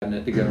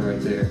cabinet to go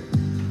right there.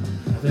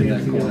 I think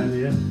that's a good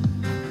idea.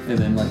 And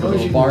then like a Oh,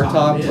 little you bar can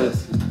top pop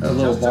this. with a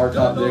little bar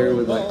top there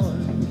with like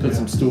put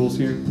some stools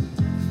here.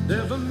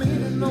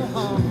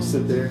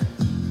 Sit there.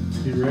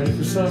 You ready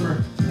for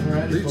summer? I'm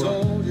ready for it. I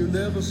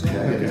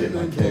gotta get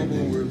my keg.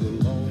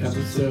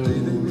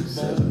 Episode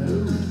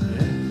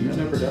 7. You've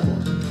never done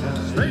one.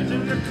 I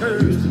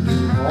used to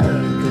do hard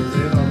because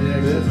then on the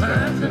exit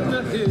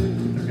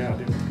I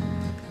gotta do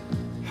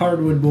it.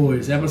 Hardwood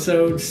Boys,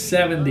 episode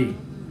 70.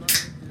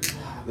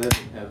 That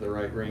didn't have the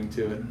right ring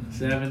to it.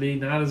 70,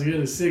 not as good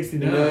as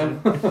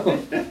 69.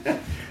 No.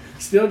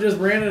 Still just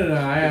Brandon and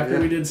I after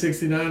we did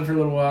 69 for a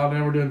little while.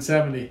 Now we're doing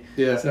 70.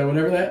 Yeah. So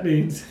whatever that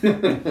means.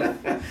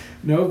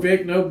 No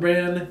Vic, no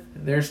Ben.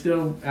 They're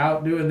still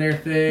out doing their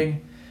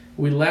thing.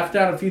 We left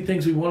out a few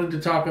things we wanted to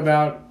talk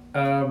about.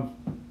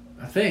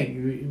 I think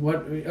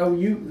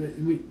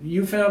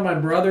you found my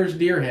brother's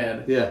deer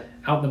head. Yeah.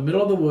 Out in the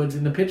middle of the woods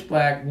in the pitch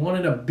black, 1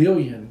 in a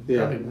billion,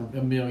 Yeah. probably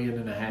 1.5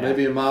 million.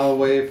 Maybe a mile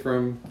away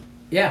from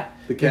Yeah.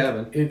 the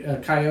cabin. A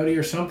coyote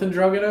or something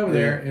drug it over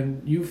there,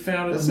 and you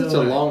found it That's in the such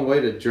a middle of long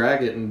way to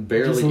drag it and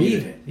barely just eat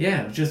leave it.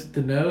 Yeah, just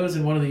the nose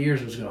and one of the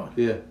ears was gone.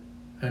 Yeah.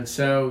 And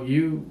so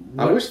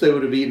I wish they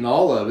would have eaten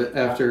all of it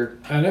after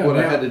I know, what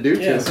I now- had to do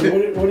to yeah, it. so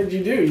what did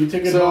you do? You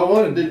took it So I all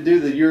wanted to do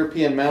the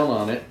European mount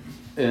on it,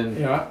 and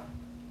Yeah.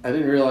 I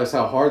didn't realize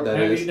how hard that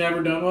Have is. you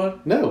never done one?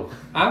 No.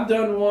 I've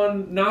done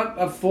one, not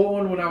a full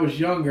one when I was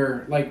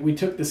younger. Like, we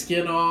took the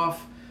skin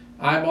off,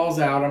 eyeballs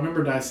out. I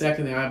remember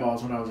dissecting the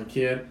eyeballs when I was a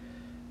kid.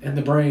 And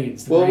the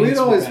brains. Well, we'd brains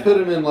always were put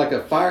bad. them in like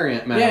a fire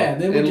ant mount. Yeah,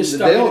 then we and just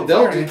stuck it in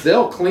fire ants.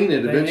 they'll clean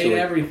it They eventually. ate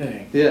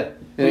everything. Yeah.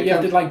 But And you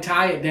have to like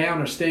tie it down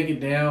or stake it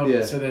down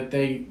Yeah. so that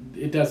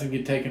it doesn't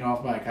get taken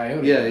off by a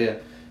coyote. Yeah, yeah.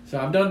 So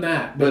I've done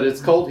that. But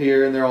it's cold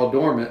here and they're all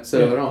dormant, so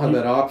Yeah, I don't have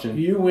that option.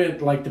 You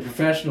went like the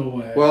professional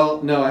way.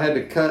 Well, no, I had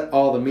to cut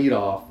all the meat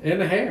off And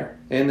the hair.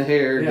 and the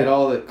hair, Yeah. get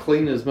all the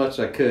clean as much as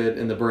I could,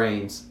 and the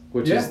brains,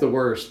 which Yeah. is the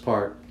worst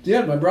part.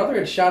 Yeah, my brother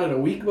had shot it a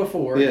week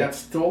before. Yeah. Got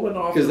stolen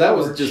off Because the that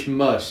was porch. just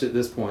mush at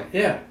this point.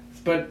 Yeah,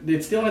 but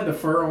it still had the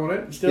fur on it.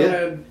 It still Yeah.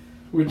 had,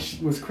 which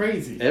was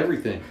crazy.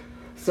 Everything.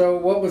 So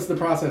what was the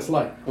process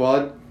like?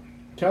 Well,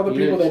 Tell the You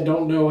people just- that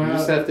don't know you how.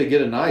 just have to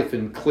get a knife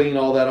and clean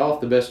all that off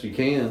the best you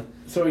can.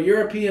 So a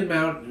European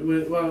mount,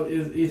 well,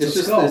 it's a It's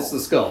just skull. it's the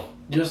skull.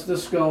 Just the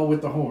skull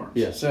with the horns.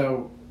 Yeah.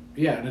 So,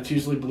 yeah, and it's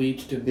usually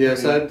bleached. And Yeah,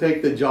 so I'd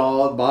take the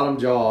bottom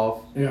jaw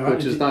off, Yeah, which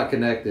did is you- not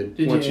connected.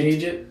 Did Once you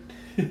age it?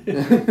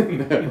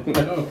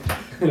 No.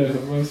 No,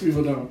 most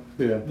people don't.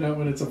 Yeah. Not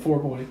when it's a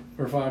 4-point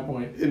or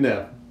 5-point.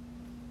 No.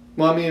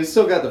 Well, I mean, it's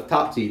still got the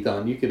top teeth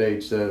on. You could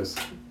age those.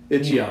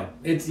 It's young.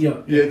 It's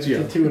young. Yeah, it's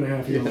young. a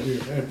 2.5-year-old Yeah.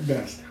 deer at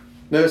best.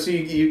 No, so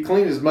you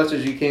clean as much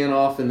as you can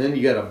off, and then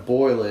you got to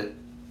boil it.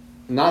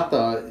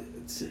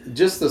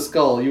 Just the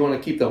skull. You want to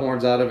keep the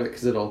horns out of it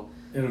because it'll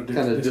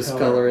kind of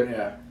discolor it.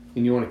 Yeah.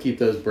 And you want to keep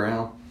those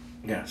brown.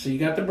 Yeah. So you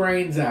got the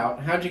brains out.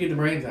 How'd you get the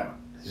brains out?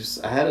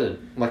 I had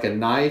a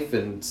knife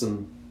and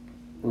some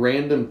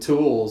random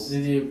tools.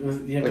 Did you have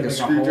Like to a make a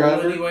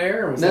screwdriver? hole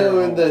anywhere? Or was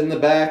No, there in the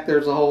back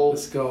there's a hole. the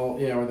skull,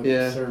 yeah, or the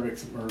Yeah.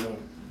 cervix or the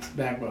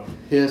backbone.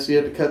 Yes, you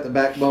had to cut the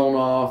backbone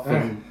off,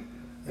 and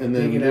then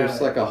Dig it there's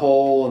out. like a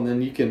hole, and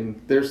then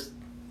there's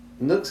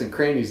nooks and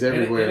crannies And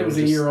everywhere. it was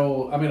a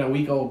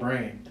week-old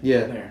brain.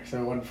 Yeah. There, so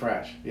it wasn't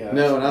fresh. Yeah.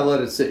 No, and I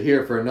let it sit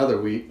here for another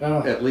week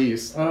Oh. at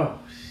least, Oh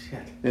shit.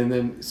 and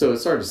then so it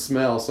started to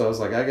smell. So I was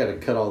like, I got to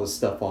cut all this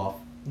stuff off,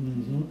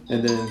 Mm-hmm.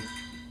 and then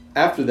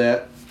after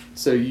that,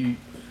 so you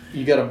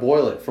got to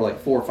boil it for like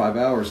 4 or 5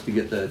 hours to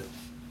get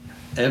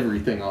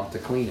everything off to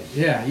clean it.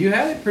 Yeah, you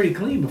had it pretty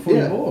clean before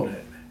Yeah. you boiled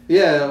it.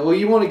 Yeah, well,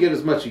 you want to get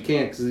as much you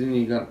can because then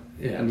you got.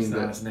 Yeah, I mean, it's not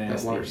that, as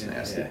nasty. that water's Yeah,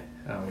 nasty. yeah,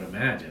 I would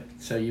imagine.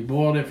 So you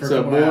boiled it for So a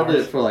I couple boiled hours.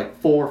 it for like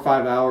 4 or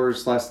 5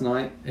 hours last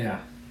night, Yeah.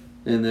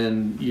 and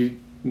then you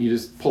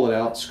just pull it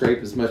out,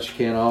 scrape as much you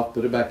can off,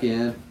 put it back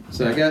in.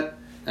 So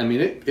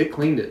it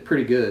cleaned it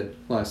pretty good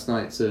last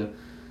night. So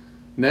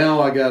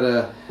now I've got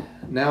to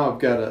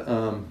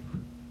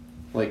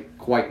like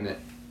whiten it.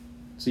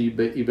 So you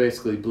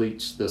basically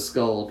bleach the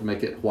skull to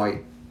make it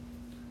white.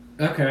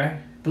 Okay.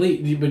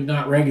 Bleach, but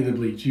not regular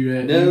bleach. You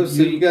had No,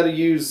 so you got to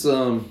use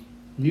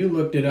you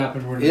looked it up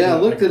and were Yeah, I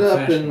looked it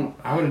up professional. and-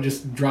 I would have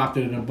just dropped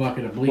it in a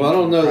bucket of bleach. Well, I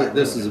don't know and that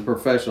this tried is a to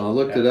professional. I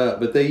looked it up,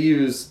 but they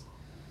use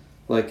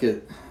like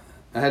it.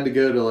 I had to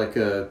go to like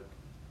a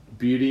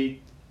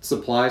beauty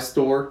supply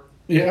store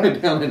Yeah.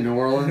 down in New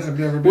Orleans. I've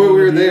never been Well, we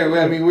to were a beauty- there.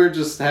 I mean, we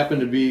just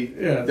happened to be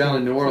Yeah, down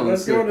in New so Orleans.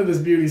 let's go to this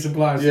beauty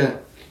supply store.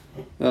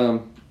 Yeah.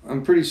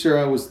 I'm pretty sure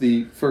I was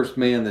the first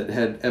man that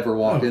had ever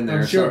walked in there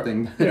I'm or sure.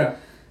 something. Yeah.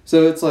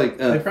 So it's like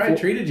They probably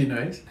treated you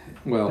nice.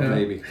 well, Yeah.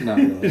 maybe not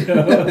really.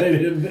 No, they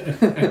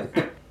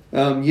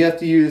didn't. You have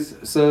to use.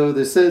 So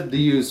they said to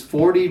use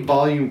 40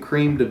 volume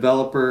cream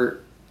developer,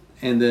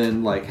 and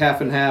then like half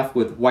and half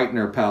with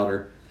whitener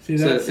powder. See,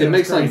 So that it sounds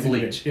makes like crazy to me.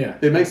 bleach. Yeah.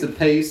 It makes a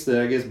paste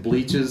that I guess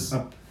bleaches.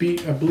 A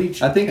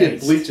bleach. I think it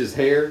paste. bleaches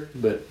hair,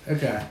 but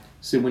Okay.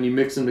 see when you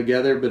mix them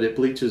together, but it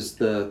bleaches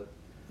the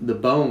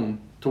bone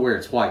to where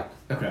it's white.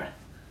 Okay.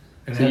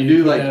 And So have you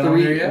do put like that on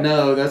there 3. yet?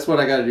 No, that's what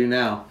I got to do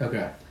now.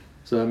 Okay.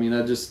 So I mean,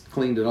 I just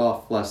cleaned it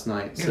off last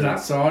night. Because So. I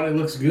saw it. It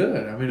looks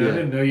good. I mean, Yeah. I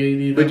didn't know you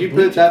needed. But you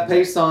bleach put that it.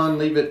 paste on,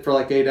 leave it for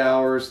like 8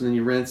 hours, and then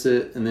you rinse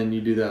it, and then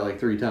you do that like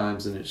 3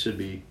 times, and it should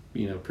be,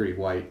 pretty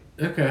white.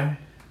 Okay.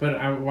 But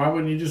why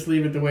wouldn't you just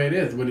leave it the way it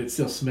is? Would it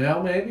still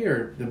smell maybe,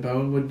 or the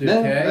bone would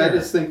No, decay? I or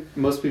just think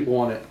most people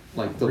want it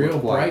like to real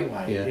look bright white.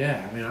 white. Yeah.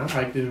 Yeah. I mean, I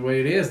liked it the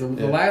way it is. The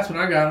Yeah. last one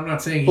I got, I'm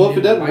not saying. Well, if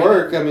it didn't doesn't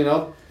whiten work, I mean,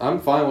 I'm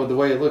fine with the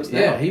way it looks now.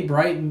 Yeah, he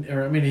brightened,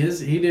 or I mean,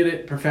 he did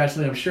it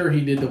professionally. I'm sure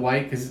he did the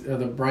white because the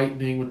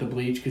brightening with the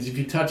bleach. Because if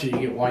you touch it, you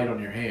get white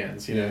on your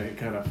hands. You know, it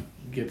kind of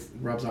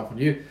rubs off on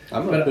you.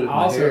 I'm gonna But put it in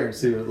also- my hair and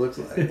see what it looks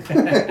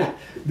like.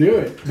 do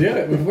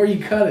it before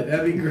you cut it.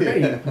 That'd be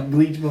great. Yeah.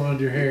 Bleach blonde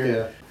your hair.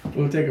 yeah,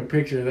 We'll take a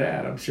picture of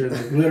that. I'm sure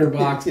the glitter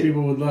box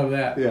people would love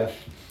that. yeah.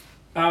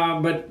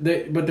 But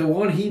the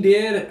one he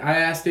did, I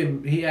asked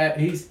him.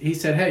 He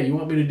said, "Hey, you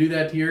want me to do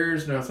that to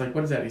yours?" And I was like,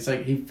 "What is that?" He's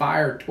like, he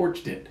fire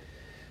torched it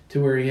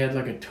to where he had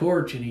like a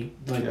torch and he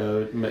like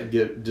It might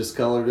get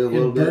discolored a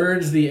little it bit.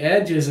 burns the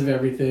edges of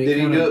everything. Did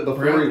he kinda do it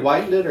before brown. he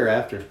whitened it or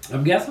after?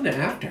 I'm guessing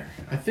after.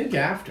 I think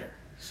after.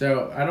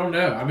 So I don't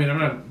know. I mean, I'm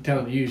not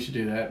telling you should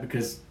do that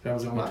because that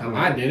was the only time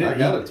I did it. I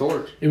got a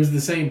torch. It was the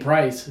same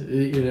price,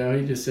 you know.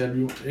 He just said,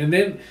 and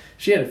then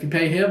shit. If you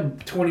pay him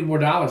 $20 more,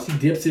 he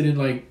dips it in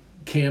like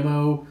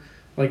camo,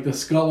 like the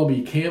skull will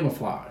be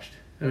camouflaged.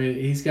 I mean,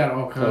 he's got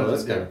all kinds. Oh,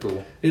 that's of kind of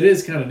cool. It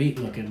is kind of neat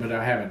looking, but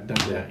I haven't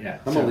done that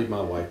yet. I'm gonna leave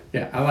my wife.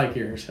 Yeah, I like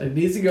yours. It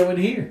needs to go in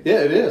here.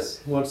 Yeah, it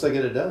is. Once I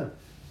get it done.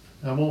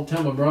 I won't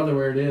tell my brother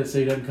where it is so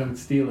he doesn't come and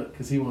steal it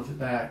because he wants it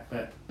back.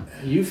 But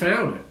you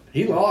found it.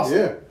 He lost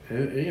it.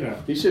 You know.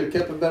 He should have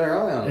kept a better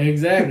eye on it.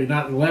 Exactly.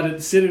 Not let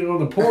it sit on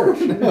the porch.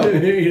 No.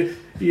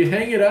 You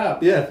hang it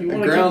up. Yeah, If you the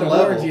want to keep ground the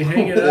level. porch, you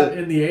hang it up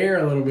in the air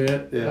a little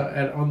bit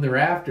Yeah. on the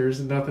rafters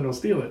and nothing will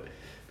steal it.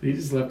 But he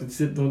just left it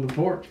sitting on the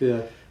porch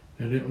Yeah.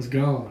 and it was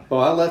gone.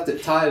 Well, I left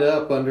it tied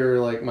up under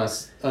like my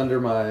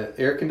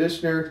air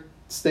conditioner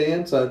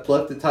stand, so I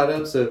left it tied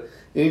up. So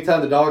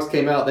anytime the dogs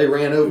came out, they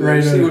ran over Right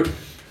and see over.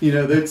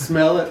 what, they'd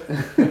smell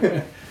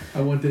it. I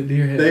want that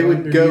deer head. They I want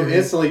would their go deer head.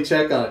 instantly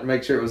check on it and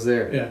make sure it was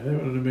there. Yeah, they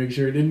wanted to make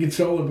sure it didn't get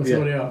stolen by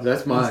somebody else.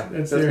 That's mine.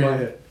 That's That's their mine.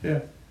 head. Yeah,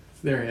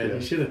 it's their head. Yeah.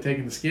 You should have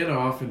taken the skin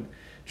off and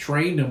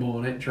trained them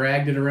on it,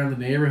 dragged it around the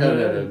No,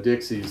 neighborhood.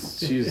 Dixie's,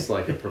 she's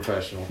like a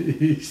professional.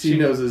 She She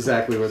knows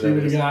exactly where She that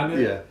would've is. gotten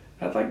it? Yeah.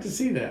 I'd like to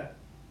see that.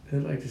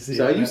 I'd like to see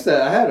So it.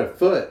 I had a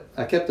foot.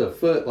 I kept a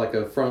foot, like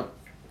a front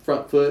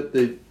foot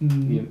that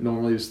you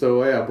normally just throw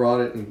away. I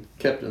brought it and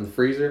kept it in the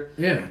freezer.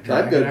 Yeah, So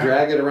I'd go it out.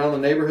 drag it around the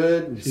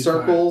neighborhood in She's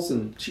circles,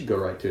 and she'd go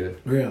right to it.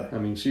 Really? I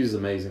mean, she's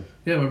amazing.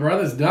 Yeah, my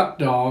brother's duck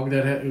dog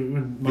that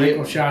when Michael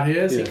Yeah. shot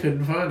his, he Yeah.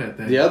 couldn't find that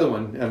thing. The other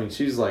one, I mean,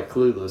 she's like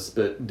clueless,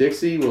 but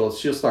Dixie, well,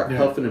 she'll start Yeah.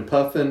 huffing and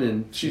puffing,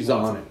 and she's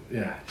on it.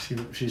 Yeah, she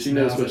She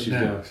knows smells what it she's now.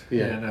 doing.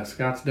 Yeah. No,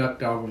 Scott's duck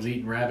dog was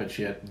eating rabbit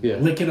shit, Yeah.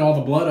 licking all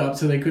the blood up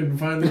so they couldn't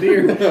find the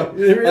deer.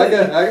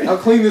 I'll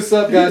clean this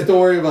up, guys. Don't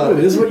worry about Oh,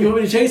 it. this is what you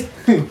want me to chase?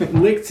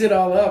 Licks it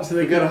all up so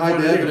they We gotta couldn't hide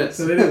find the the deer. evidence.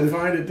 So they didn't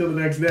find it till the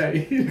next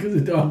day because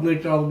the dog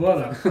licked all the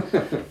blood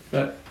up.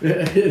 But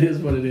it is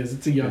what it is.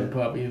 It's a young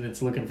puppy and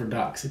it's looking for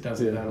ducks. It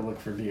doesn't know how to look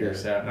for deer. Yeah.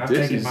 So I'm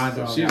taking my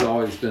dog She's out.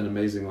 always been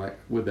amazing, like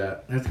with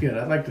that. That's good.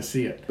 I'd like to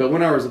see it. But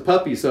when I was a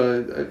puppy,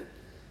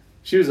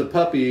 she was a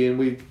puppy, and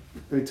we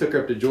took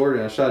her up to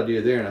Jordan. I shot a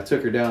deer there, and I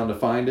took her down to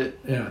find it.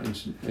 Yeah.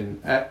 And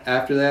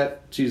after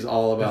that, she's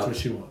all That's about what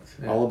she wants.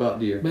 Yeah. all about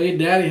deer. Made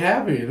Daddy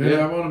happy, and then Yeah.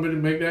 I want him to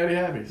make Daddy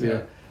happy. So Yeah.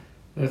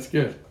 that's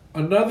good.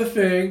 Another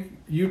thing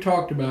you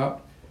talked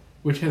about,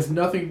 which has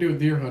nothing to do with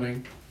deer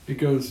hunting, it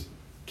goes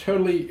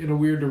totally in a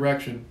weird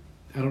direction.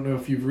 I don't know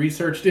if you've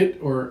researched it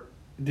or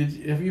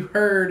have you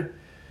heard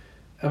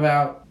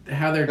about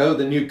how they're Oh,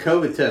 the new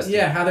COVID testing.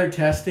 how they're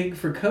testing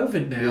for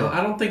COVID now. Yeah.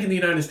 I don't think in the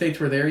United States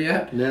we're there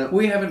yet. No,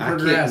 We haven't I can't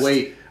progressed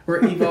wait.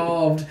 or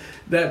evolved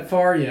that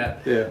far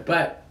yet. Yeah.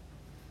 But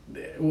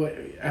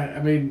I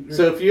mean,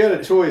 So if you had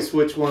a choice,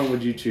 which one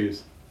would you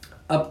choose?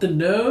 up the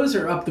nose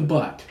or up the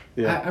butt?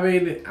 Yeah. I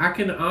mean, I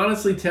can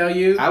honestly tell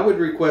you. I would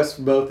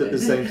request both at the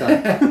same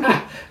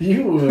time.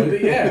 You would,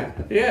 yeah.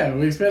 Yeah,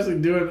 we especially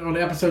do it on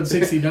episode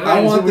 69.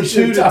 I want so we the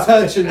should two to talk-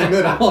 touch in the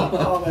middle.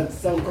 Oh, that's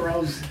so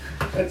gross.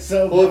 That's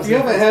so Well, if you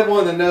gross. haven't had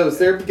one in the nose,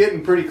 they're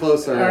getting pretty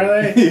close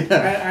already. Are they? Yeah.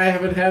 I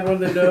haven't had one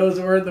in the nose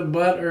or in the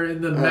butt or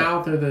in the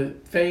mouth or the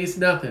face.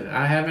 Nothing.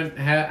 I haven't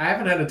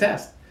had a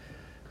test.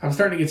 I'm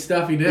starting to get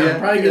stuffy now. Yeah, I'm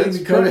probably getting the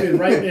that's COVID pretty-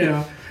 right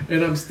now,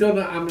 and I'm still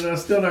not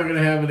going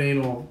to have an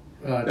anal.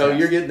 Oh, test.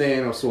 you're getting the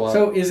anal swab.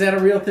 So is that a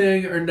real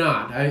thing or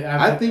not?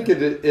 I think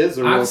it is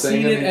a real I've thing.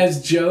 seen I it mean,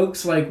 as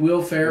jokes, like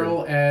Will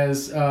Ferrell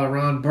as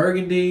Ron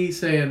Burgundy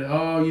saying,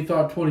 "Oh, you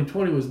thought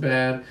 2020 was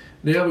bad.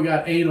 Now we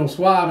got anal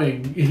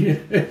swabbing."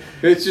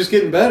 it's just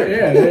getting better.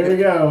 Yeah, there we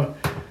go.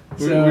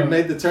 we So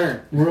made the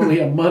turn. we're only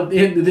a month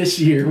into this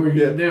year.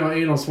 Yeah. Now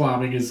anal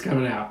swabbing is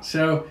coming out.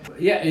 So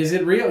yeah, is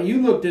it real?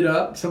 You looked it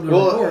up. Some of the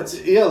Well, reports.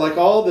 yeah, like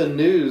all the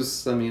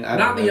news. I mean, I Not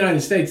don't in the know.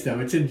 United States though.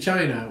 It's in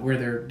China where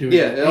they're doing.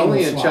 Yeah, anal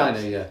only in swabs. China.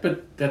 Yeah.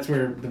 But that's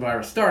where the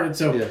virus started.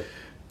 So. Yeah.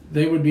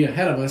 They would be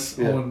ahead of us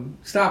Yeah. on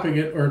stopping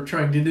it or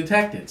trying to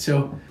detect it.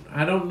 So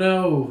I don't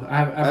know.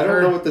 I've I don't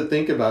heard, know what to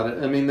think about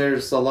it. I mean,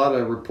 there's a lot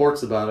of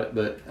reports about it,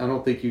 but I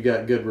don't think you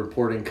got good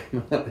reporting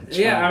coming out of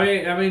China.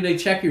 Yeah, I mean, they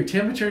check your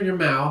temperature in your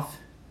mouth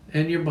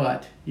and your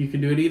butt. You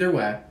can do it either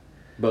way.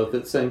 Both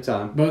at the same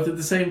time. Both at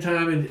the same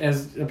time, and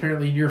as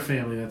apparently in your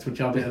family, that's what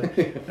y'all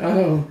did.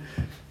 Oh,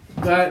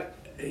 but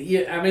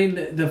yeah, I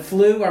mean, the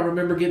flu. I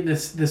remember getting the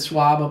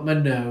swab up my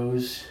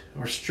nose,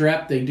 or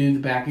strep. They do the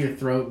back of your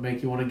throat,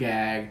 make you want to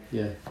gag.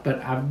 Yeah.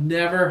 But I've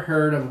never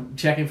heard of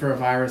checking for a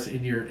virus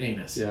in your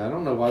anus. Yeah, I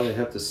don't know why they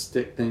have to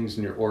stick things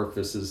in your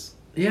orifices.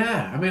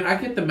 Yeah, I mean, I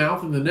get the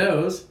mouth and the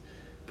nose,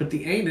 but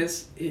the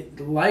anus.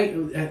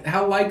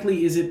 How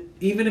likely is it?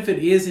 Even if it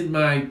is in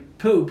my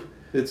poop.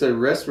 It's a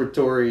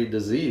respiratory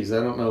disease.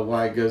 I don't know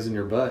why it goes in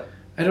your butt.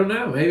 I don't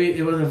know. Maybe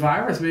it was a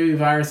virus. Maybe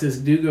viruses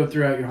do go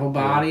throughout your whole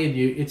body, and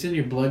it's in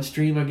your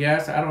bloodstream, I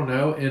guess. I don't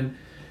know. And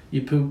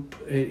you poop.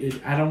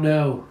 I don't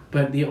know.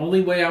 But the only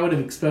way I would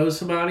have exposed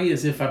somebody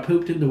is if I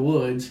pooped in the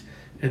woods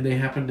and they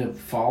happened to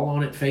fall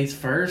on it face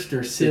first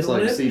or sit It's on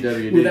like it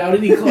CWD. without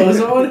any clothes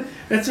on.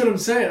 That's what I'm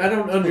saying. I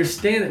don't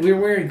understand it. We were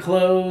wearing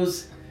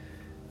clothes.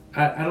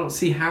 I don't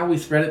see how we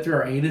spread it through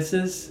our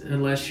anuses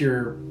unless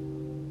you're.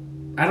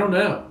 I don't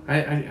know.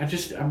 I'm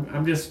just.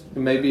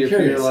 Maybe if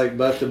curious. you're like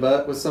butt to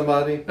butt with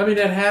somebody. I mean,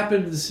 that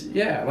happens.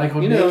 Yeah, like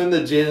on In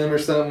the gym or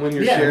something when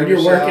you're when sharing you're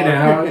a working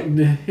shower. out.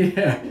 And,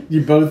 yeah,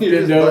 you both You're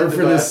bend just over butt to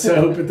for the butt.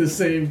 soap at the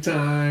same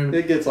time.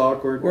 It gets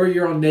awkward. Or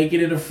you're on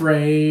Naked and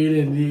Afraid,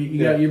 and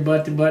you got Yeah. your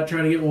butt to butt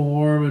trying to get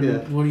warm, and Yeah.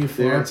 one of you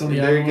farts on the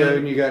there other you go, one.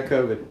 and you got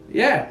COVID.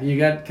 Yeah, you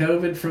got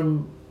COVID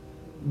from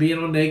being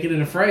on Naked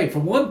and Afraid. For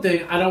one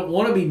thing, I don't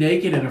want to be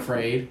naked and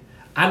afraid.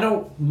 I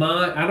don't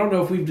mind. I don't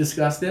know if we've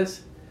discussed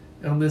this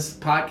on this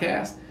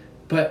podcast,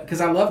 but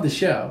because I love the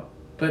show,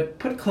 but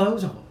put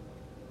clothes on.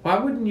 Why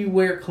wouldn't you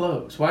wear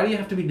clothes? Why do you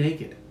have to be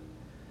naked?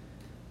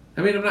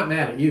 I mean, I'm not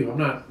mad at you.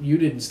 You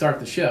didn't start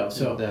the show,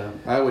 so. No,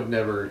 I would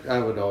never. I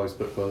would always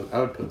put clothes.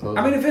 I would put clothes.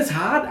 I mean, on. if it's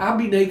hot, I'll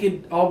be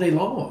naked all day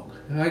long.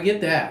 I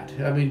get that.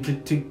 I mean,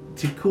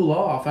 to cool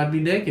off, I'd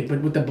be naked.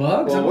 But with the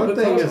bugs, Well, I'm one gonna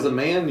put thing clothes as on. a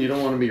man, you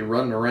don't want to be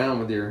running around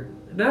with your.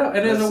 No, and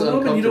as That's a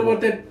woman, you don't uncomfortable.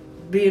 want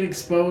that being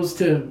exposed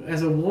to.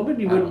 As a woman,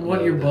 you I wouldn't don't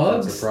want know your that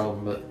bugs. That's a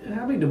problem, but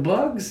I mean, the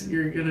bugs,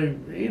 you're gonna,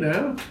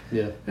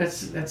 yeah.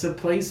 that's a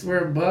place where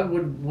a bug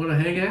would want to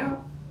hang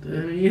out.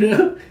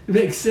 It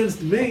makes sense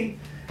to me.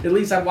 At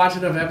least I watch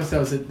enough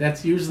episodes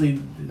that's usually.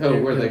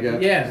 Where they go.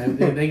 Yeah,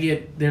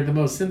 they're the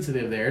most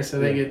sensitive there, so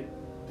they get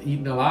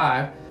eaten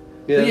alive.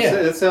 Yeah, But yeah.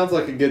 It sounds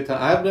like a good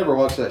time. I've never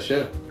watched that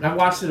show I've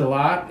watched it a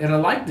lot, and I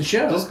like the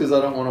show. just because I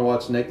don't want to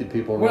watch naked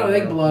people. Well,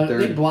 running around they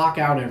dirty. blotch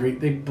out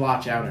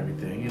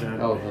everything.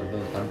 Oh,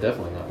 no, I'm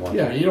definitely not watching.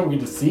 Yeah, you don't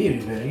get to see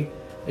anything.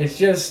 I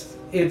guess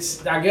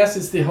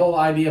it's the whole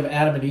idea of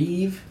Adam and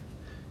Eve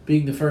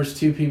being the first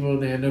two people.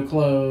 They had no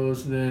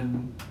clothes.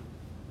 And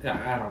then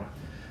I don't know.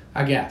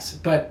 I guess,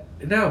 but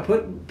no.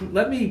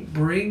 Let me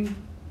bring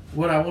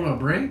what I want to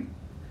bring,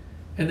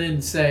 and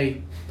then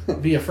say,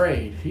 be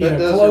afraid. That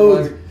does clothes.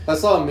 remind me- I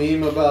saw a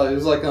meme about it.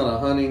 Was like on a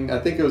hunting. I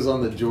think it was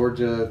on the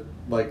Georgia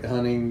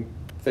hunting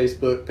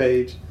Facebook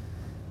page.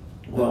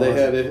 What They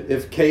was had it.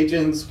 If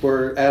Cajuns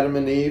were Adam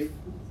and Eve,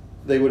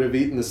 they would have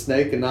eaten the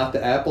snake and not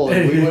the apple,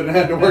 and we wouldn't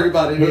have to worry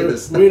about any of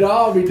this stuff. We'd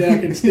all be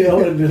necking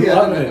still and Yeah,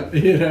 loving I know.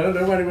 it.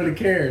 Nobody would have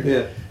cared.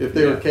 Yeah, if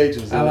they were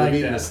Cajuns, they I would like have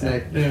eaten that. the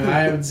snake. Yeah, I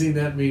haven't seen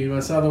that meme. I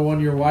saw the one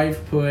your wife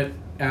put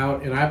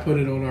out, and I put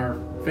it on our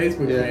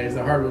Facebook Yeah. page,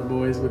 the Hardwood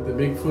Boys, with the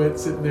Bigfoot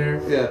sitting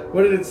there. Yeah.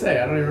 What did it say?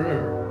 I don't even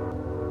remember.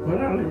 I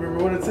don't even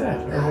remember what it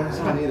said. Or what it I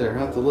said. don't either. I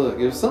have to look.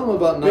 It was something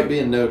about not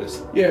being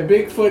noticed. Yeah,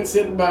 Bigfoot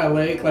sitting by a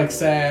lake, like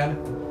sad,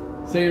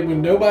 saying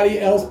when nobody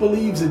else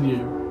believes in you,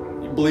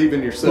 You believe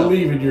in yourself.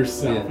 believe in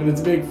yourself. Yeah. And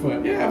it's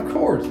Bigfoot. Yeah, of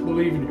course.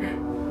 Believe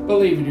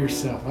in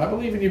yourself. I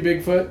believe in you,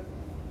 Bigfoot.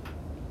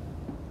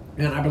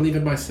 And I believe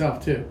in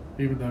myself too,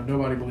 even though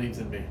nobody believes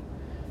in me.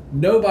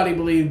 Nobody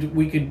believed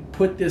we could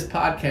put this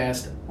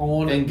podcast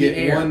on and the get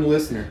air. one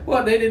listener.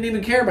 Well, they didn't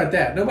even care about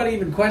that. Nobody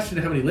even questioned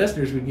how many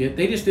listeners we'd get.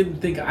 They just didn't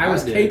think I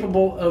was did.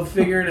 capable of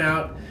figuring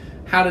out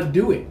how to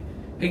do it.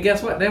 And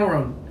guess what? Now we're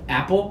on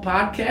Apple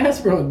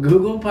Podcasts, we're on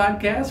Google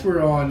Podcasts,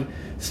 we're on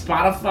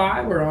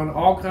Spotify, we're on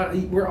all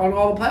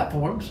the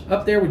platforms.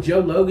 Up there with Joe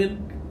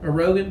Logan or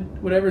Rogan,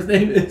 whatever his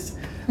name is,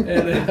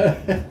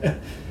 and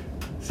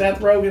Seth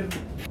Rogen.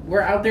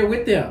 We're out there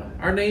with them.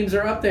 Our names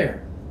are up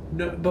there.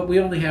 No, but we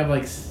only have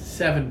like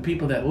 7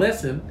 people that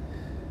listen,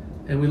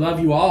 and we love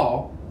you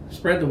all.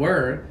 Spread the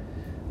word.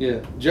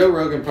 Yeah, Joe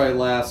Rogan probably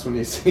laughs when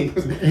he sees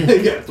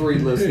they got 3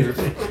 listeners.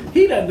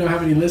 He doesn't know how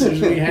many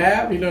listeners we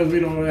have. He knows we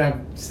don't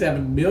have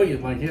 7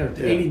 million like him,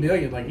 Yeah. 80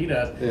 million like he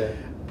does. Yeah,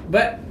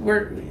 But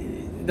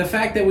the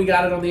fact that we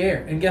got it on the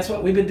air, and guess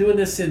what? We've been doing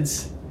this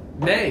since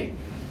May,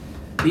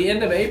 the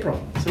end of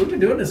April. So we've been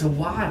doing this a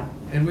while,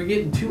 and we're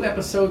getting 2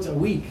 episodes a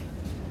week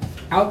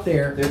out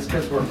there. it's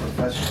because we're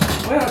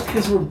professionals. Well, it's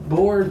because we're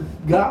bored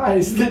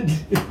guys that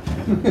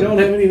don't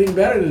have anything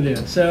better to do.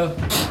 So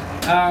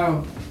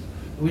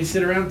we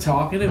sit around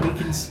talking, and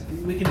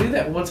we can do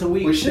that once a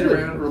week. We sit should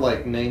around.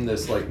 have name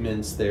this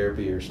men's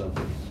therapy or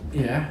something.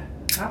 Yeah.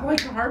 I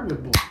like the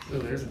hardwood boys. Oh,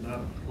 there's another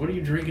one. What are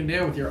you drinking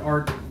now with your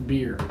art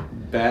beer?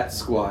 Bat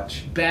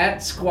Squatch. Bat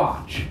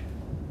Squatch.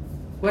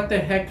 What the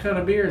heck kind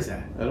of beer is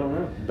that? I don't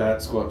know. Bat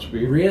Squatch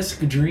beer.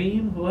 Risk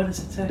Dream? What does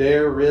it say?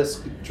 Dare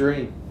Risk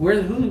Dream.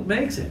 Who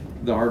makes it?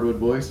 The Hardwood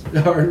Boys.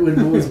 The Hardwood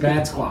Boys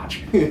Bat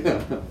Squatch.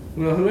 Yeah.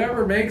 Well,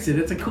 whoever makes it,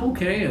 it's a cool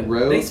can.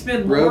 Rogue, they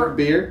spend Rogue more.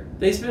 beer.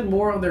 They spend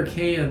more on their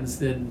cans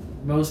than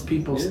most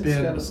people It's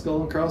spend. got a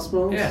skull and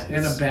crossbones. Yeah,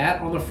 and a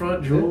bat on the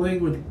front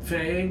drooling with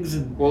fangs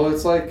and Well,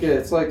 it's like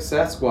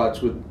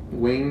Sasquatch with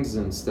wings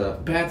and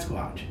stuff. Bat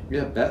Squatch.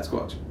 Yeah, Bat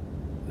Squatch.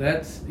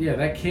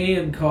 That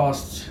can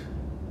costs.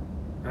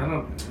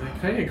 That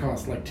can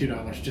cost like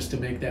 $2 just to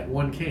make that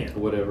one can.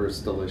 Whatever, it's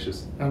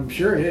delicious. I'm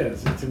sure it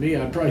is. To me,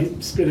 I'd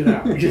probably spit it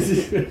out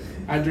because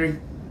I drink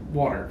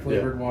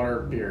flavored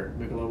water beer,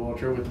 Michelob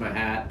Ultra with my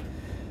hat.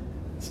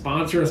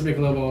 Sponsor us,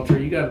 Michelob Ultra.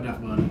 You got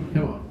enough money.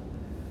 Come on.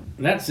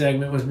 That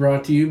segment was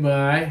brought to you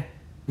by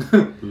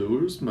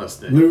Lures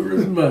Mustang.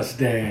 Lures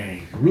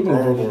Mustang. We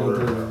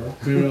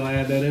will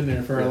add that in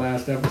there for our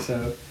last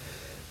episode.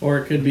 Or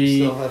it could be.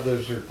 Still have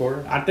those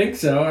recorded? I think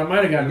so. I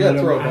might have gotten You rid gotta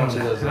of throw them. a bunch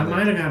of those in I there.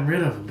 might have gotten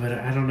rid of them, but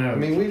I don't know.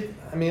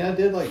 I mean, I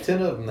did like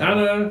 10 of them. I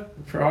know.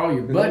 For all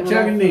your butt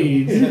chugging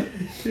needs.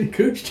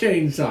 Cooch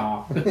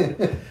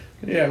chainsaw.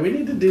 Yeah, we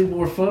need to do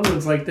more fun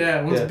ones like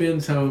that. Once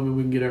Ben's home and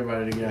we can get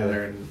everybody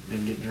together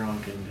and get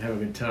drunk and have a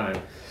good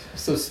time.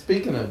 So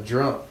speaking of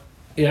drunk,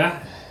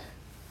 Yeah.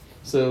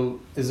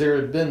 so has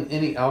there been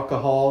any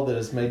alcohol that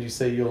has made you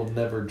say you'll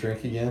never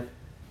drink again?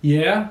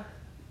 Yeah.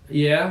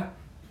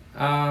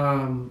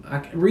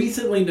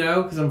 Recently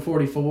no, because I'm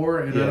 44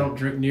 and I don't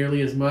drink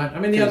nearly as much. I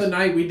mean, the other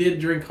night we did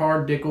drink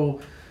hard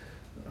Dickel.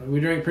 We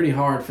drank pretty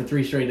hard for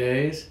 3 straight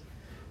days.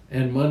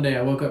 And Monday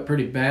I woke up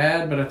pretty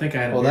bad, but I think I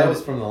had a beer. Well, that was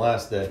from the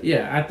last day.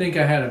 Yeah, I think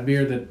I had a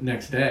beer the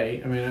next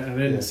day. I mean, I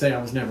didn't say I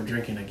was never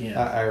drinking again.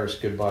 I Irish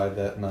goodbye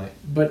that night.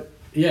 But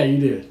yeah, you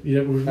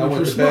did. I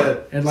went to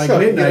bed. And like So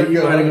midnight, you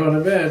go might have home. gone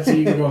to bed so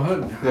you can go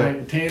hunting.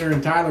 Yeah. Tanner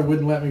and Tyler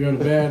wouldn't let me go to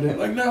bed. They're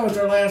like, no, it's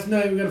our last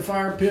night. We got a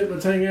fire pit.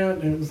 Let's hang out.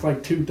 And it was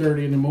like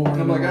 2:30 in the morning.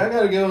 I'm like, I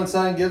gotta go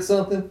inside and get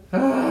something.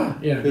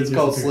 Yeah, It's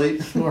called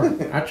sleep. Smart.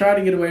 I tried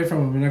to get away from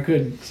him and I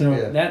couldn't. So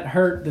Yeah. that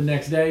hurt the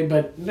next day.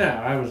 But no,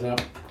 I was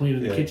up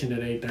cleaning the kitchen at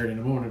 8:30 in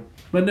the morning.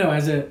 But no,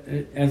 as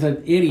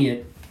an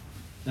idiot,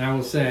 I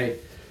will say,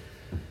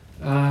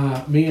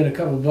 me and a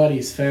couple of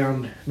buddies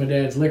found my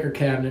dad's liquor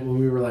cabinet when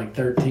we were like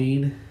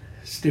 13.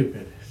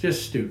 Stupid,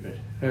 just stupid.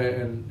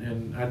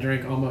 And I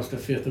drank almost a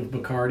fifth of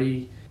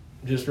Bacardi,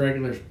 just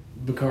regular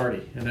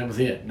Bacardi, and that was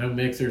it. No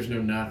mixers,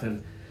 no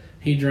nothing.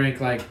 He drank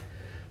like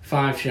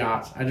 5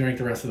 shots. I drank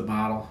the rest of the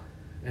bottle.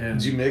 And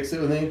Did you mix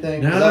it with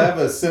anything? 'Cause No. I have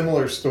a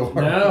similar story.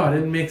 No, I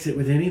didn't mix it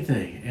with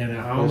anything, and I It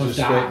was almost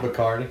just died. straight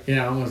Bacardi.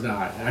 Yeah, I almost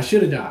died. I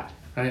should have died.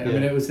 I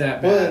mean, it was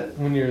that bad. But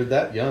when you're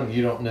that young,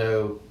 you don't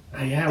know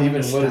Yeah, even when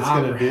what it's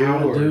stop gonna or do how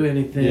to or- do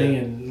anything, yeah.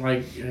 and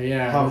like,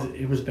 How-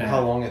 it was bad.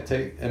 how long it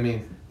takes. I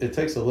mean, it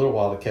takes a little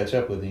while to catch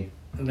up with you.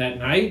 That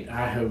night,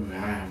 I have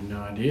no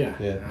idea.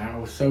 Yeah. I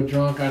was so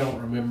drunk, I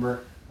don't remember.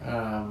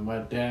 My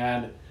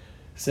dad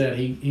said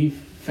he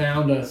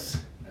found us,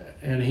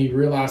 and he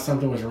realized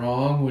something was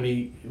wrong when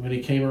he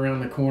came around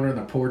the corner of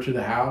the porch of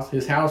the house.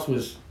 His house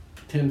was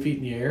 10 feet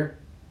in the air,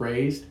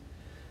 raised,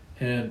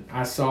 and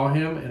I saw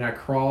him, and I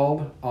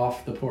crawled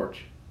off the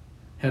porch,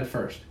 head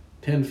first,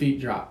 10 feet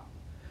drop.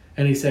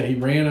 And he said he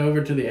ran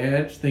over to the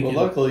edge thinking...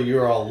 Well, luckily you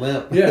were all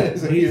limp. Yeah,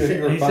 So he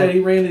you were said fine. he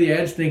ran to the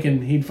edge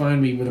thinking he'd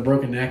find me with a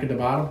broken neck at the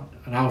bottom,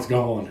 and I was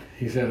gone.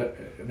 He said,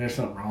 there's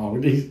something wrong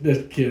with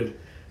this kid.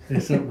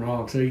 There's something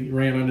wrong. So he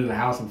ran under the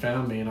house and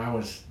found me, and I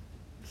was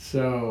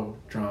so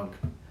drunk.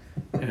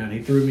 And he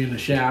threw me in the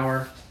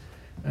shower,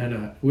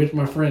 and with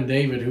my friend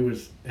David, who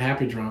was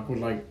happy drunk,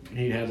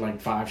 he had like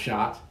 5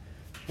 shots,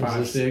 Was 5,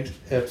 this 6.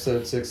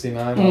 Episode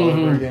 69 all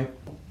over again.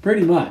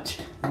 Pretty much.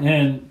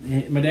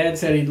 And my dad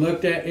said he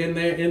looked at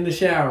in the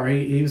shower.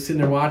 He was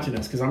sitting there watching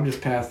us because I'm just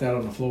passed out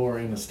on the floor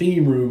in the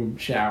steam room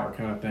shower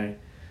kind of thing.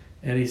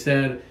 And he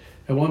said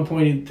at one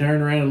point he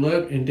turned around and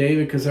looked, and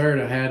David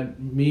Caserta had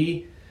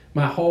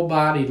my whole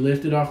body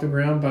lifted off the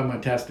ground by my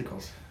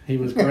testicles. He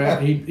was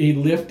he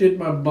lifted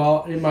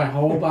my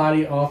whole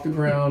body off the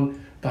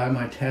ground by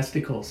my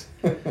testicles.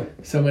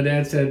 So my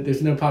dad said,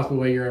 "There's no possible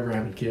way you're ever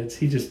having kids.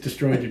 He just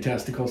destroyed your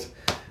testicles."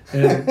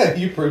 And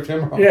You proved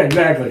him wrong. yeah,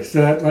 exactly. So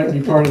that might be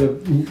part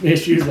of the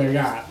issues I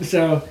got.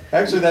 So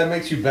Actually, that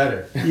makes you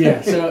better.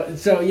 yeah,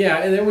 so yeah,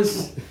 and it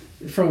was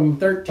from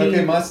 13.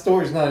 Okay, my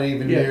story's not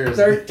even near as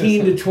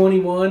 13 to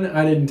 21.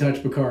 I didn't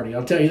touch Bacardi.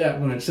 I'll tell you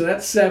that much. So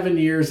that's 7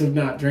 years of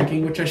not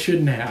drinking, which I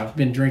shouldn't have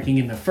been drinking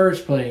in the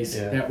first place.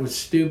 Yeah. That was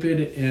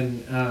stupid,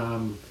 and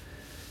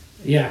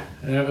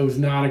it was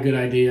not a good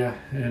idea,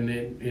 and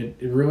it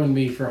ruined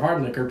me for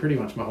hard liquor pretty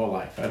much my whole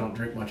life. I don't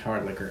drink much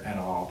hard liquor at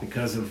all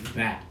because of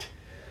that.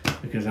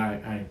 Because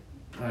I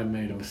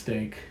made a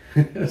mistake,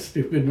 a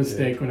stupid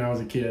mistake when I was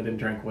a kid and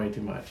drank way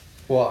too much.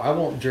 Well, I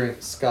won't drink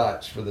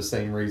scotch for the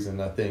same reason,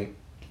 I think.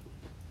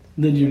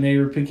 Did your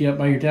neighbor pick you up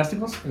by your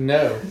testicles?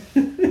 No.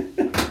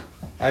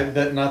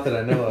 Not that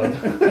I know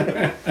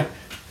of.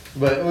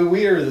 But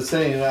we were the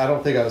same. I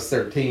don't think I was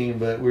 13,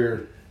 but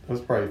I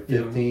was probably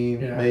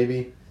 15, Yeah.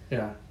 maybe.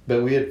 Yeah.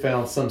 But we had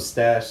found some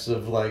stash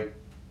of like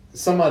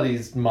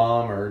somebody's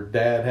mom or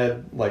dad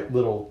had like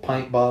little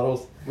pint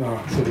bottles.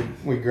 Oh. So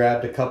we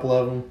grabbed a couple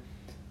of them,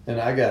 and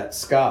I got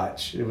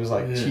scotch. It was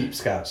like Yeah. cheap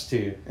scotch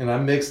too, and I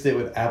mixed it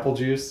with apple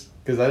juice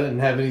because I didn't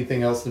have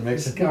anything else to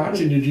mix it Scotch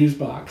with. in your juice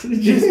box. The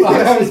juice box.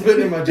 I was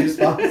putting it in my juice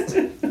box,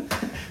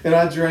 and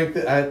I drank.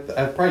 I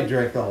probably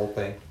drank the whole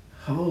thing,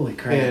 Holy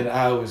crap. and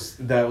I was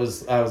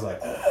like,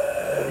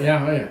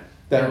 Yeah, oh yeah.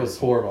 that was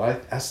horrible.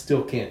 I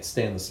still can't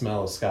stand the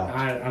smell of scotch.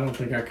 I don't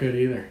think I could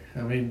either.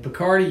 I mean,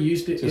 Bacardi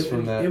used to. Just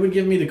from that. It would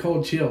give me the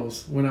cold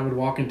chills when I would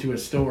walk into a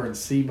store and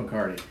see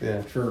Bacardi.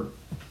 Yeah. For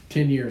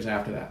 10 years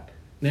after that.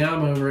 Now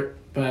I'm over it,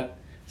 but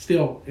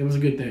still, it was a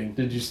good thing.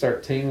 Did you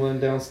start tingling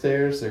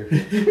downstairs or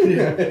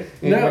No.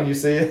 when you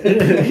see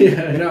it?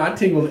 Yeah, no, I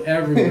tingled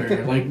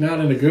everywhere. Like, not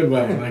in a good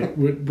way. Like,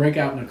 would break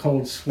out in a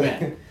cold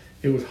sweat.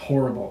 It was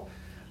horrible.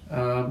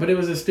 But it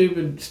was a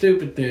stupid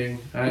thing.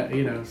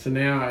 So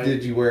now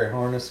Did you wear a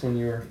harness when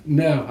you were?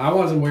 No, I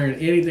wasn't wearing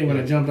anything when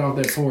I jumped off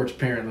that porch,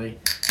 apparently.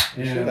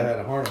 You should have had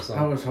a harness on.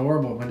 I was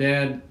horrible.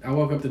 I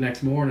woke up the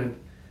next morning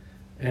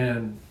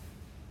and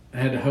I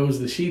had to hose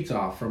the sheets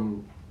off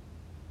from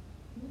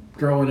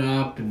throwing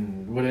up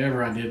and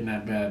whatever I did in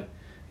that bed.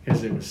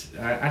 Because it was,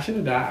 I should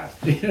have died.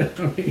 I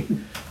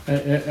mean,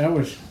 I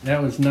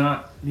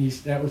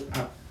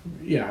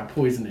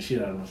poisoned the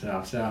shit out of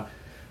myself. So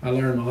I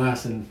learned my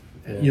lesson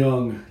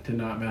young to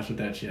not mess with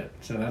that shit.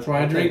 So that's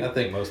why I drink. I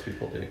think most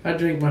people do. I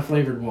drink my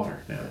flavored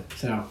water now.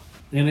 So,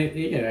 and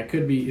it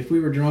could be, if we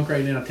were drunk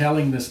right now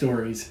telling the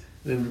stories,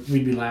 then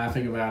we'd be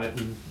laughing about it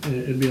and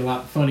it'd be a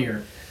lot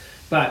funnier.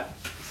 But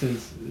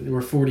since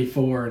we're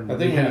 44 and I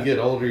think when you get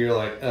older, you're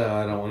like,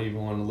 I don't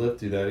even want to live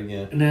through that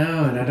again.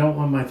 No, and I don't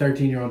want my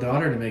 13-year-old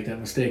daughter to make that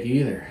mistake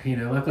either.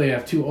 Luckily I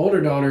have two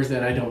older daughters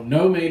that I don't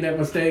know made that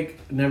mistake,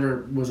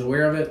 never was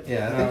aware of it.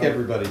 Yeah, I think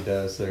everybody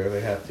does there.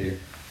 They have to.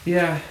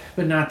 Yeah,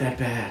 but not that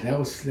bad. That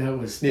was Yeah.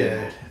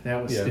 bad.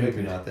 That was stupid.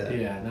 Maybe not that.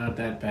 Yeah, not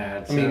that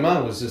bad. I mean,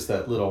 mine was just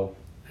that little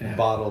Yeah.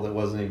 bottle that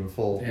wasn't even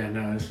full. Yeah,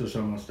 no, this was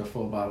almost a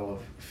full bottle of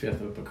fifth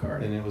of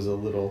Bacardi. And it was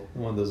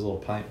one of those little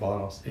pint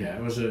bottles. Yeah,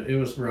 it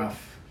was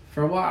rough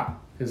for a while.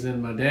 Because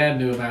then my dad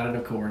knew about it,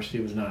 of course. He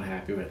was not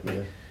happy with me.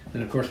 Yeah.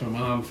 Then, of course, my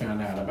mom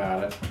found out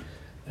about it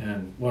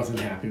and wasn't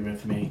happy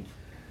with me.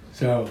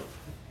 So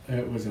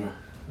it was a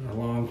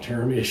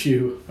long-term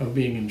issue of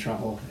being in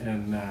trouble,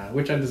 and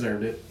which I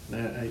deserved it.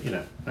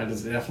 I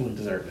just definitely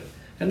deserved it.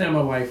 And now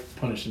my wife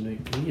punished me.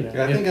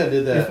 Yeah, I think I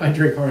did that. If I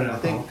drink hard I alcohol.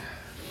 think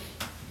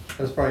that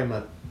was probably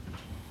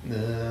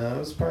it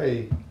was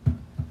probably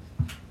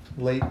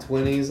late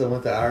 20s. I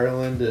went to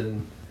Ireland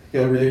and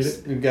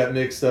got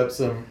mixed up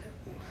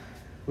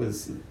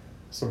with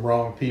some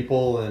wrong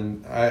people,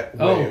 and I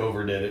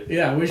overdid it.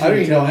 Yeah, I wish I you don't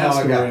could even tell know that how I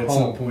story got at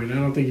home. some point. I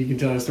don't think you can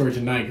tell that story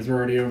tonight because we're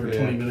already over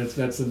Yeah. 20 minutes.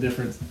 That's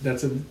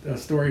a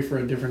story for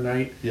a different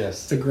night.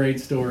 Yes. It's a great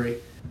story,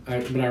 but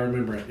I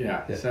remember it.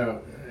 Yeah. Yeah.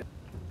 So,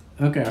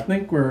 okay, I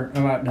think we're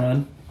about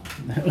done.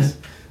 That was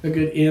a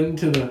good end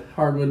to the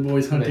Hardwood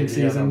Boys hunting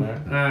Maybe, I don't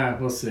season.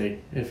 We'll see.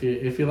 If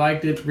you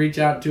liked it, reach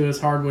out to us,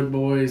 Hardwood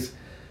Boys,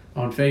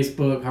 on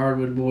Facebook,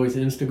 Hardwood Boys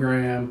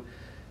Instagram,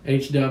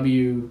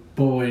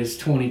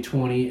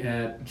 hwboys2020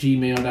 at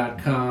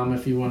gmail.com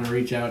if you want to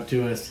reach out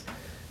to us.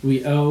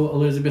 We owe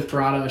Elizabeth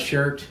Brada a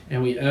shirt,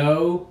 and we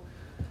owe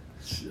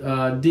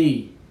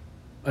D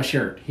a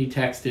shirt. He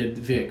texted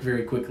Vic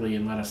very quickly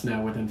and let us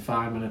know within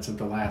 5 minutes of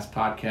the last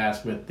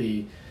podcast with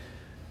the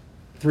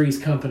Three's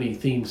Company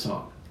theme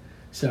song.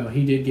 So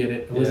he did get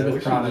it. Elizabeth we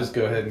should Prada. just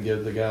go ahead and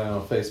give the guy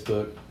on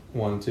Facebook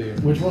one too.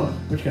 Which one?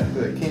 Which guy?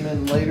 That came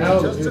in later.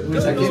 Oh, Just it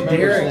was I can't remember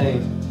Derek. his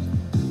name.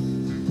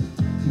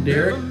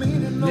 Derek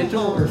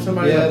Mitchell or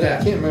somebody Yeah, like I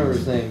that. can't remember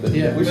his name, but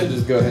Yeah, we should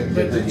just go ahead and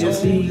But get him.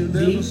 is he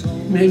D?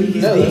 Maybe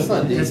he's No, D. that's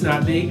not D. It's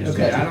not D?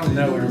 Okay, I don't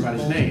know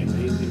everybody's name.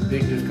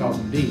 Vic just calls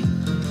him D.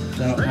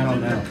 So I don't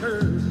know.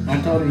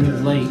 I told him he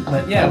was late,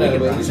 but yeah, I know, we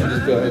but can we should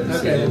just go ahead and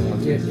send Okay, him one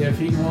too. if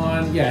he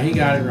won, yeah, he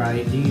got it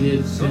right. He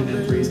did send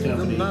in Three's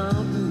Company.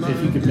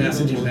 If you could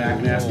message him back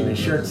and ask him his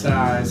shirt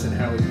size and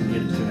how we can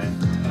get it to him.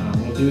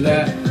 We'll do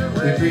that.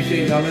 We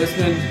appreciate y'all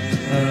listening.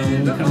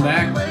 When we come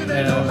back,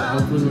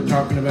 hopefully we're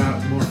talking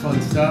about more fun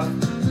stuff.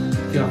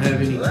 If y'all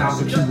have any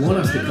topics you want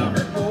us to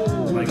cover,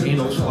 like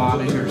anal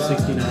swabbing or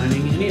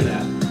 69ing, any of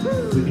that,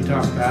 we can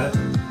talk about it.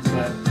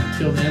 But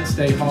until then,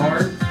 stay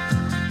hard,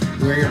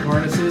 wear your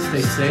harnesses,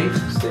 stay safe,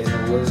 Stay in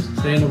the woods.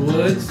 stay in the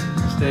woods,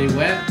 stay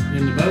wet,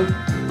 in the boat,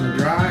 in the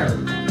dry, or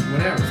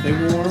whatever. Stay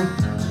warm,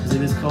 because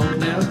it is cold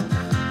now.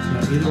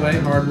 Either way,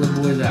 Hardwood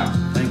Boys out.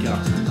 Thank y'all.